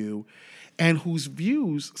than you and whose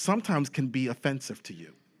views sometimes can be offensive to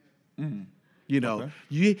you.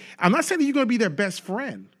 Okay. I'm not saying that you're going to be their best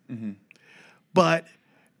friend, but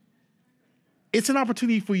it's an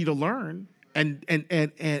opportunity for you to learn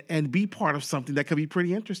and be part of something that could be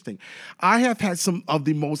pretty interesting. I have had some of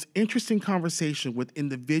the most interesting conversation with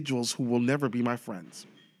individuals who will never be my friends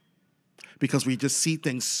because we just see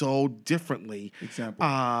things so differently. Example.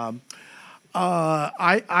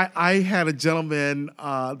 I had a gentleman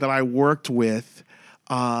that I worked with,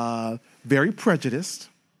 very prejudiced.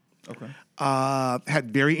 Okay.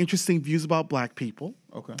 Had very interesting views about black people.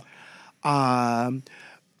 Okay.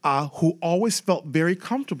 who always felt very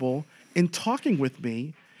comfortable in talking with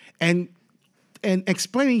me and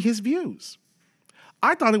explaining his views.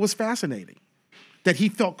 I thought it was fascinating that he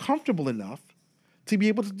felt comfortable enough to be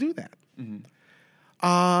able to do that.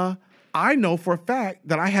 I know for a fact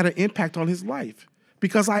that I had an impact on his life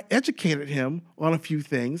because I educated him on a few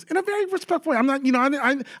things in a very respectful way. I'm not,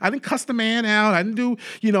 I didn't cuss the man out. I didn't do,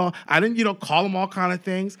 I didn't, call him all kind of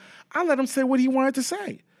things. I let him say what he wanted to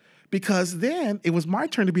say because then it was my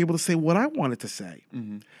turn to be able to say what I wanted to say.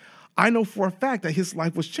 I know for a fact that his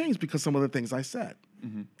life was changed because of some of the things I said.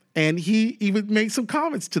 And he even made some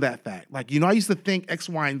comments to that fact. Like, I used to think X,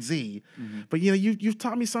 Y, and Z, but you've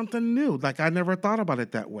taught me something new. Like, I never thought about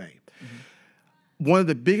it that way. One of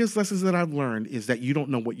the biggest lessons that I've learned is that you don't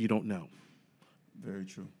know what you don't know. Very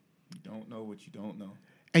true. You don't know what you don't know.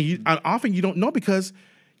 And often you don't know because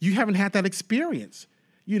you haven't had that experience.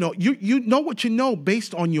 You know what you know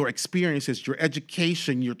based on your experiences, your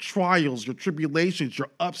education, your trials, your tribulations, your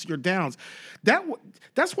ups, your downs.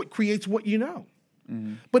 That's what creates what you know.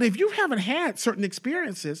 But if you haven't had certain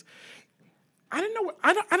experiences, I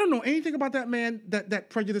don't know anything about that man, that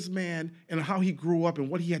prejudiced man, and how he grew up and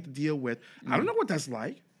what he had to deal with. I don't know what that's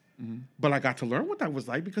like, but I got to learn what that was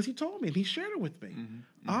like because he told me and he shared it with me.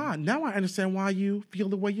 Now I understand why you feel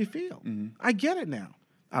the way you feel. I get it now.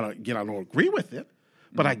 I don't agree with it,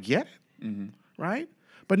 but I get it, right?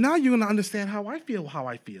 But now you're going to understand how I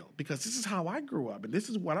feel because this is how I grew up and this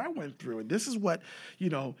is what I went through and this is what,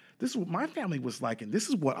 this is what my family was like and this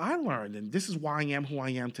is what I learned and this is why I am who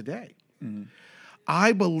I am today.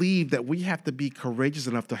 I believe that we have to be courageous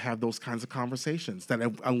enough to have those kinds of conversations, that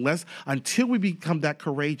until we become that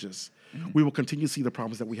courageous, we will continue to see the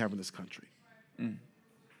problems that we have in this country.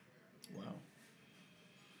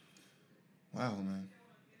 Wow, man.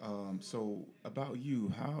 So about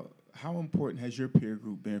you, how important has your peer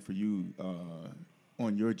group been for you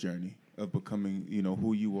on your journey of becoming,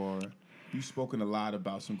 who you are? You've spoken a lot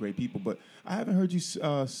about some great people, but I haven't heard you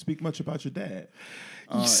speak much about your dad.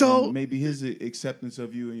 And maybe his acceptance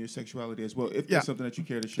of you and your sexuality as well. If there's something that you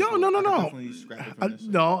care to share. No. Definitely scrap it from this.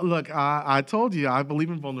 No, look, I told you I believe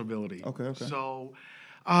in vulnerability. Okay. So,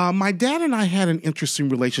 my dad and I had an interesting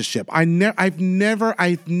relationship. I've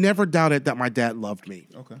never doubted that my dad loved me.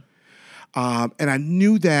 Okay. And I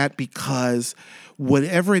knew that because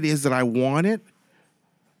whatever it is that I wanted,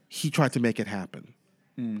 he tried to make it happen.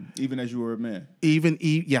 Even as you were a man.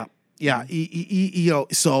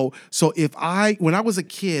 So when I was a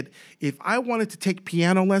kid, if I wanted to take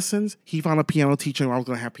piano lessons, he found a piano teacher and I was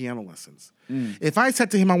going to have piano lessons. If I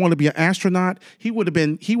said to him I want to be an astronaut, he would have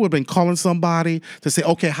been calling somebody to say,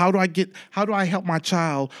 okay, how do I help my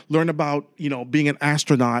child learn about, being an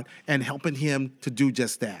astronaut and helping him to do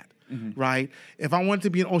just that. Right? If I wanted to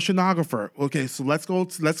be an oceanographer, okay, so let's go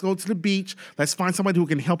to the beach. Let's find somebody who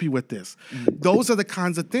can help you with this. Those are the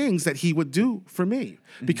kinds of things that he would do for me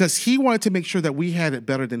because he wanted to make sure that we had it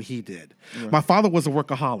better than he did. Right. My father was a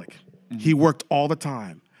workaholic. He worked all the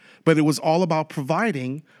time, but it was all about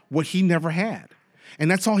providing what he never had. And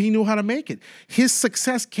that's all he knew how to make it. His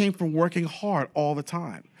success came from working hard all the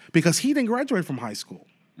time because he didn't graduate from high school.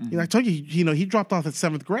 I told you, he dropped off at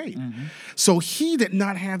 7th grade. So he did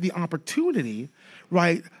not have the opportunity,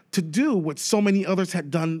 right, to do what so many others had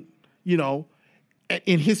done,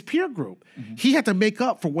 in his peer group. He had to make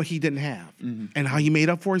up for what he didn't have. And how he made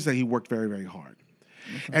up for it is that he worked very, very hard.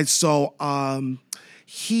 Okay. And so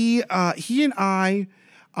he and I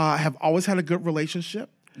have always had a good relationship.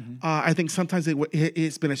 I think sometimes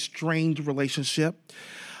it's been a strained relationship.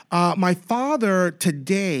 My father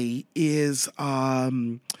today is,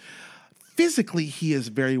 physically, he is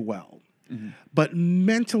very well. But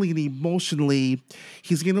mentally and emotionally,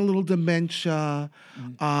 he's getting a little dementia.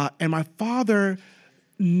 And my father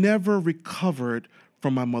never recovered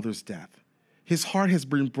from my mother's death. His heart has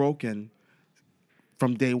been broken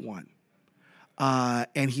from day one.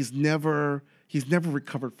 And he's never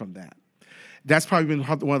recovered from that. That's probably been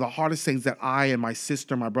one of the hardest things that I and my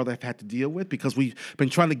sister and my brother have had to deal with because we've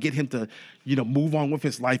been trying to get him to, move on with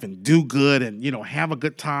his life and do good and, have a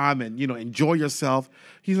good time and, enjoy yourself.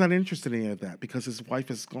 He's not interested in any of that because his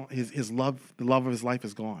wife is gone. The love of his life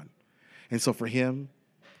is gone. And so for him,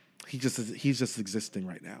 he's just existing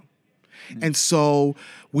right now. And so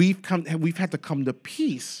we've had to come to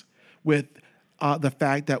peace with the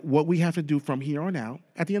fact that what we have to do from here on out,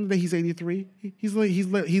 at the end of the day, he's 83. He's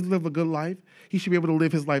lived a good life. He should be able to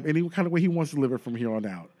live his life any kind of way he wants to live it from here on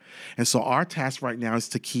out. And so our task right now is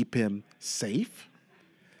to keep him safe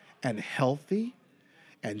and healthy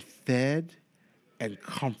and fed and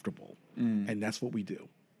comfortable. And that's what we do.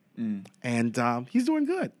 And he's doing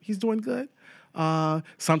good. He's doing good.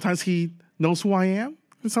 Sometimes he knows who I am,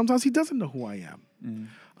 and sometimes he doesn't know who I am.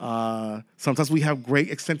 Sometimes we have great,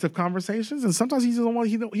 extensive conversations, and sometimes he don't want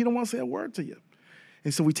to say a word to you.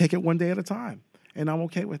 And so we take it one day at a time, and I'm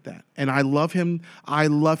okay with that. And I love him. I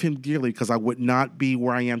love him dearly because I would not be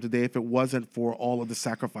where I am today if it wasn't for all of the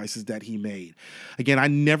sacrifices that he made. Again, I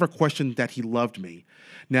never questioned that he loved me.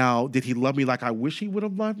 Now, did he love me like I wish he would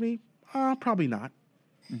have loved me? Probably not.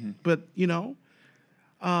 But,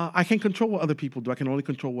 I can't control what other people do. I can only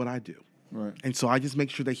control what I do. Right. And so I just make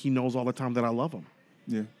sure that he knows all the time that I love him.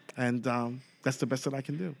 Yeah. And that's the best that I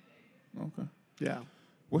can do. Okay. Yeah.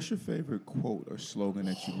 What's your favorite quote or slogan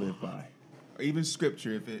that you live by? Or even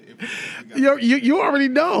scripture, if You already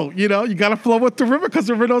know. You got to flow with the river because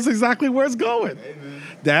the river knows exactly where it's going. Amen.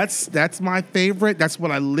 That's my favorite. That's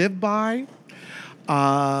what I live by.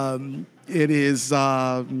 It's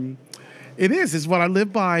what I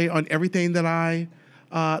live by on everything that I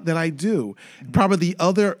do. Probably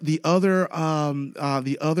the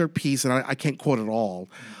other piece, and I can't quote it all,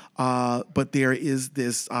 but there is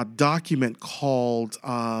this document called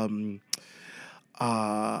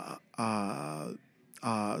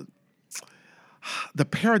the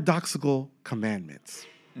Paradoxical Commandments.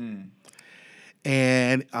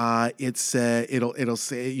 And it'll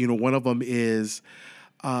say, one of them is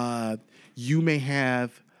you may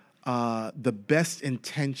have the best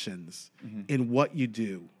intentions in what you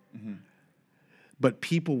do, but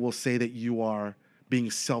people will say that you are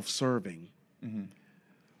being self-serving.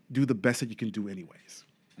 Do the best that you can do anyways.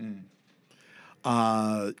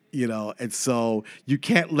 And so you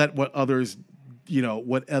can't let what others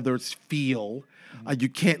feel, you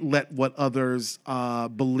can't let what others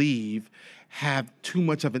believe have too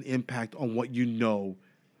much of an impact on what you know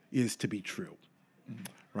is to be true.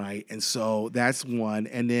 Right. And so that's one.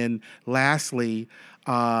 And then lastly,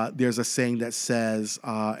 there's a saying that says,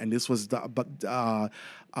 and this was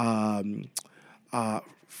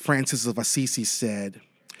Francis of Assisi said,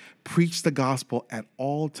 preach the gospel at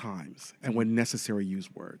all times and when necessary,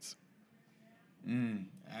 use words.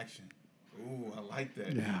 Action. Ooh, I like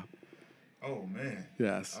that. Yeah. Oh, man.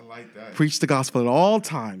 Yes. I like that. Preach the gospel at all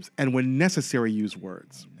times and when necessary, use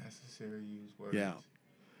words. Necessary use words. Yeah.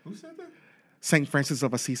 Who said that? Saint Francis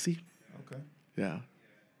of Assisi. Okay. Yeah.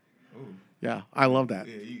 Ooh. Yeah, I love that.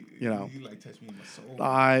 Yeah, you like touch me in my soul.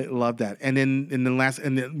 I love that. And then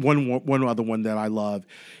one other one that I love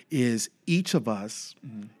is each of us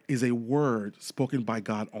is a word spoken by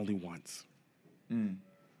God only once.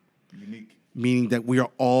 Unique. Meaning that we are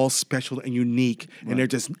all special and unique, and there's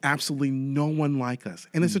just absolutely no one like us.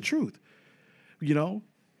 And it's the truth. You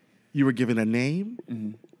were given a name,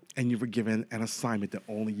 and you were given an assignment that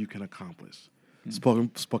only you can accomplish.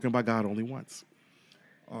 Spoken by God only once.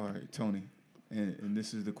 All right, Tony, and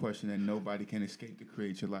this is the question that nobody can escape the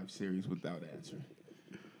Create Your Life series without answering.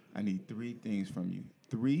 I need 3 things from you.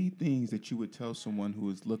 3 things that you would tell someone who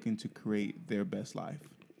is looking to create their best life.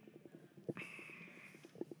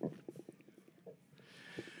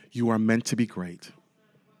 You are meant to be great.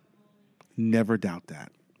 Never doubt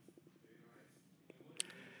that.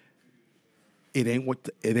 It ain't what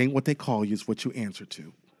they call you, it's what you answer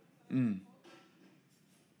to.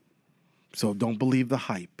 So don't believe the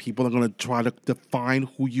hype. People are going to try to define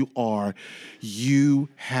who you are. You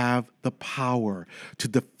have the power to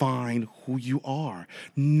define who you are.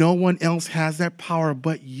 No one else has that power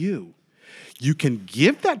but you. You can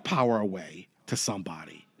give that power away to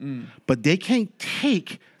somebody, but they can't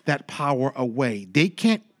take that power away. They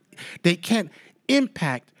can't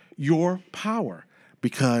impact your power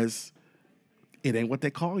because it ain't what they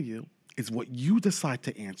call you. It's what you decide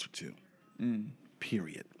to answer to.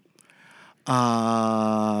 Period.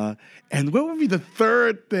 And what would be the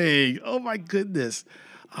third thing? Oh my goodness.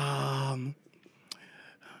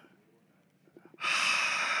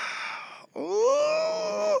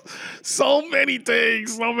 So many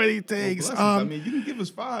things. Well, you can give us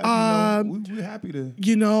 5. We're happy to.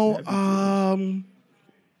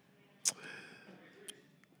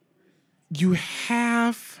 You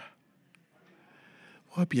have.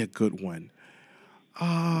 What would be a good one?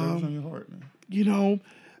 Whatever's on your heart, man.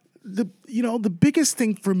 The biggest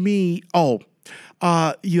thing for me.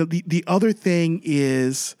 The other thing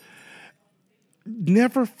is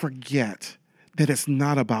never forget that it's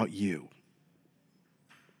not about you.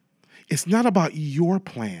 It's not about your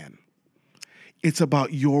plan. It's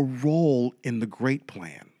about your role in the great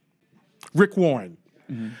plan. Rick Warren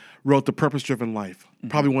wrote The Purpose-Driven Life,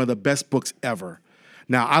 probably one of the best books ever.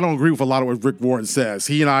 Now, I don't agree with a lot of what Rick Warren says.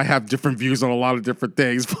 He and I have different views on a lot of different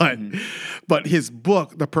things, but his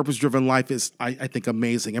book, The Purpose-Driven Life, is, I think,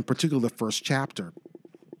 amazing, and particularly the first chapter.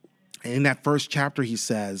 And in that first chapter, he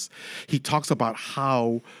talks about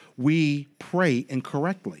how we pray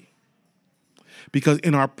incorrectly. Because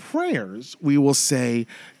in our prayers, we will say,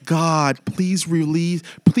 God, please reveal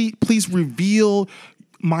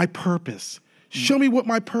my purpose. Show me what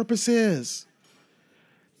my purpose is.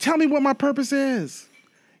 Tell me what my purpose is.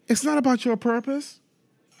 It's not about your purpose.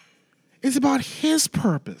 It's about his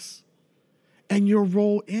purpose and your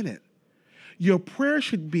role in it. Your prayer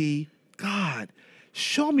should be, God,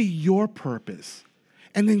 show me your purpose,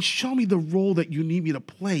 and then show me the role that you need me to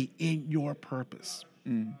play in your purpose.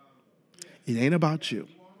 It ain't about you.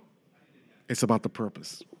 It's about the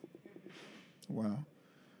purpose. Wow.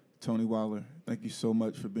 Tony Waller, thank you so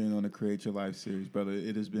much for being on the Create Your Life series, brother.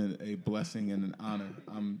 It has been a blessing and an honor.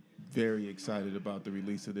 I'm very excited about the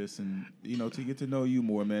release of this and, to get to know you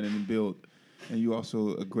more, man, and build. And you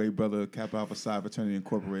also a great brother, Kappa Alpha Psi Fraternity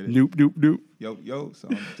Incorporated. Nope. Yo. So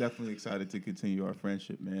I'm definitely excited to continue our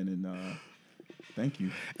friendship, man, and thank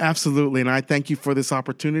you. Absolutely, and I thank you for this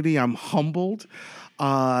opportunity. I'm humbled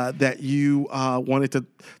that you wanted to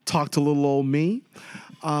talk to little old me.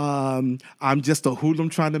 I'm just a hoodlum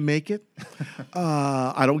trying to make it.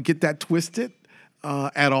 I don't get that twisted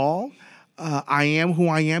at all. I am who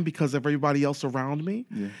I am because of everybody else around me.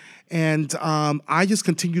 Yeah. And I just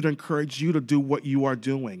continue to encourage you to do what you are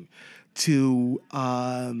doing to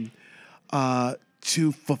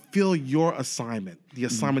fulfill your assignment, the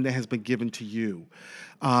assignment that has been given to you,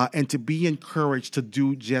 and to be encouraged to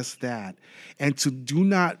do just that, and to do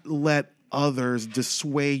not let others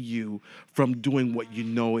dissuade you from doing what you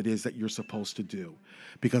know it is that you're supposed to do.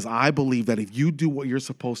 Because I believe that if you do what you're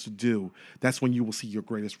supposed to do, that's when you will see your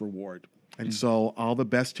greatest reward. And so all the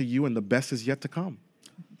best to you, and the best is yet to come.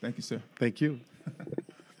 Thank you, sir. Thank you.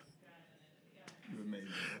 You're amazing.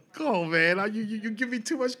 Go, man. You give me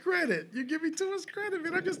too much credit. You give me too much credit,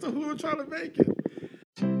 man. I'm just a hoodlum trying to make it.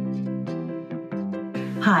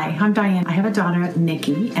 Hi, I'm Diane. I have a daughter,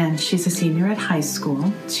 Nikki, and she's a senior at high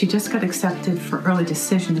school. She just got accepted for early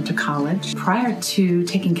decision into college. Prior to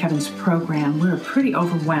taking Kevin's program, we were pretty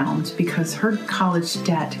overwhelmed because her college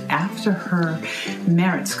debt after her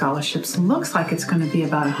merit scholarships looks like it's going to be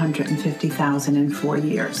about $150,000 in 4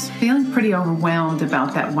 years. Feeling pretty overwhelmed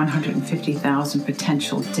about that $150,000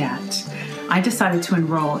 potential debt, I decided to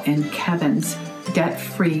enroll in Kevin's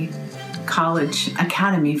debt-free College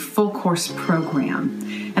Academy full course program.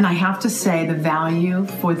 And I have to say the value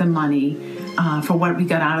for the money for what we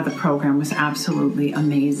got out of the program was absolutely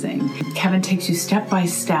amazing. Kevin takes you step by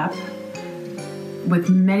step with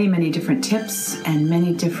many, many different tips and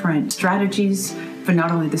many different strategies for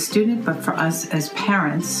not only the student, but for us as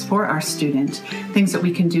parents, for our student, things that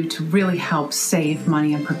we can do to really help save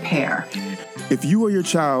money and prepare. If you or your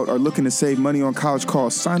child are looking to save money on college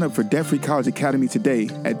costs, sign up for Debt Free College Academy today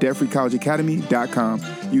at debtfreecollegeacademy.com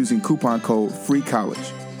using coupon code FREECOLLEGE.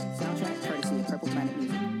 Soundtrack courtesy of Purple Planet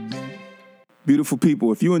Music. Beautiful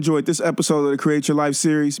people, if you enjoyed this episode of the Create Your Life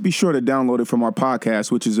series, be sure to download it from our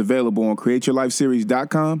podcast, which is available on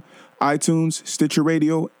createyourlifeseries.com, iTunes, Stitcher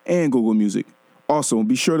Radio, and Google Music. Also,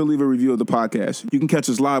 be sure to leave a review of the podcast. You can catch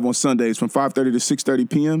us live on Sundays from 5:30 to 6:30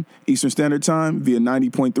 p.m. Eastern Standard Time via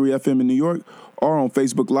 90.3 FM in New York, or on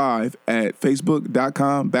Facebook Live at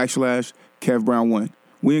facebook.com/KevBrown1.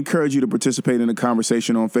 We encourage you to participate in the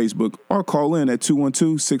conversation on Facebook or call in at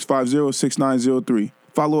 212-650-6903.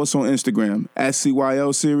 Follow us on Instagram at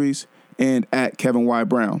CYL Series and at Kevin Y.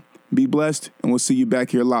 Brown. Be blessed, and we'll see you back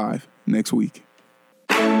here live next week.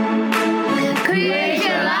 Create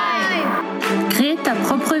your life. Crée ta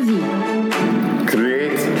propre vie.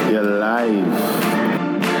 Create your life.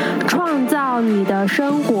 创造你的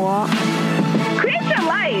生活。 Create your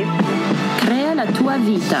life. Crea la tua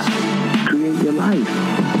vita. Create your life.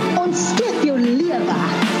 On skip your liver.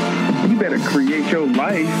 You better create your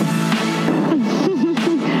life.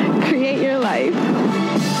 Create your life.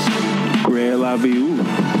 Grave la vie.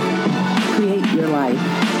 Create your life.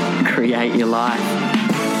 Create your life.